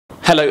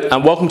Hello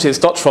and welcome to this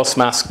Dr. Frost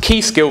Maths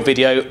key skill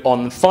video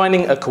on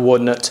finding a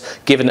coordinate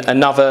given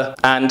another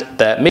and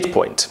their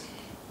midpoint.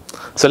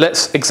 So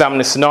let's examine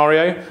this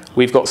scenario.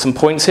 We've got some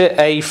points here,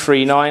 A,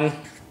 3, 9.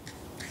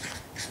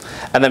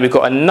 And then we've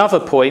got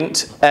another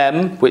point,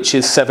 M, which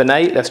is 7,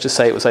 8. Let's just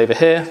say it was over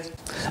here.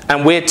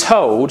 And we're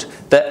told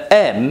that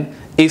M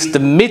is the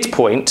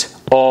midpoint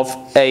of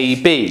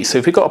AB. So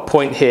if we've got a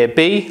point here,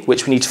 B,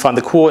 which we need to find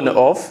the coordinate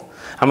of,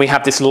 and we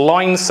have this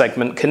line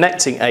segment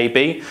connecting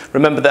AB.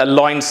 Remember that a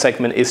line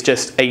segment is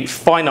just a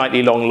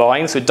finitely long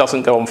line, so it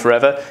doesn't go on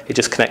forever. It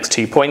just connects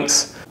 2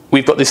 points.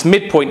 We've got this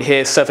midpoint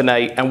here, 7,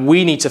 8, and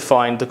we need to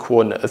find the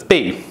coordinate of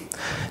B.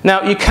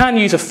 Now, you can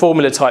use a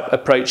formula type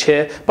approach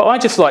here, but I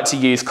just like to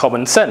use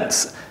common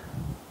sense.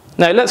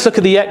 Now, let's look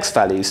at the x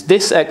values.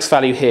 This x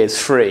value here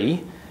is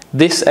 3.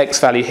 This x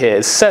value here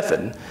is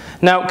 7.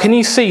 Now, can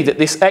you see that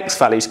this x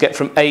value to get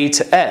from A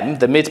to M,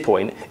 the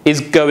midpoint,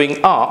 is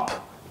going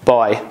up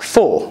by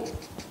 4.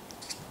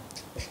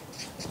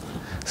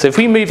 So if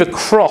we move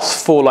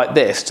across 4 like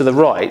this to the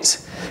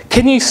right,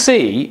 can you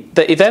see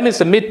that if M is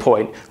the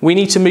midpoint, we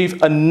need to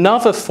move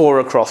another 4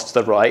 across to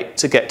the right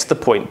to get to the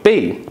point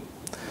B.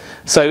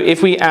 So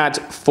if we add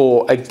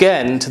 4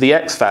 again to the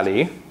x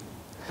value,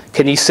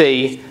 can you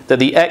see that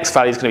the x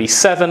value is going to be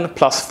 7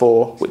 plus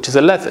 4, which is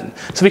 11.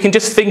 So we can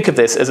just think of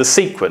this as a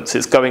sequence.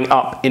 It's going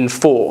up in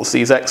 4s,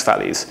 these x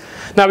values.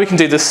 Now we can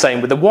do the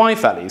same with the y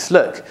values.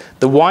 Look,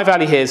 the y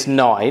value here is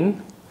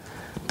 9.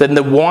 Then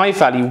the y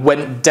value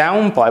went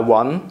down by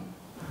 1.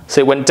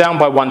 So it went down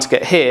by 1 to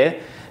get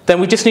here. Then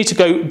we just need to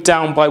go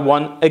down by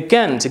 1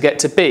 again to get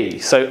to B.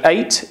 So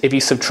 8, if you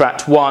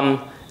subtract 1,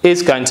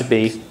 is going to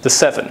be the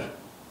 7.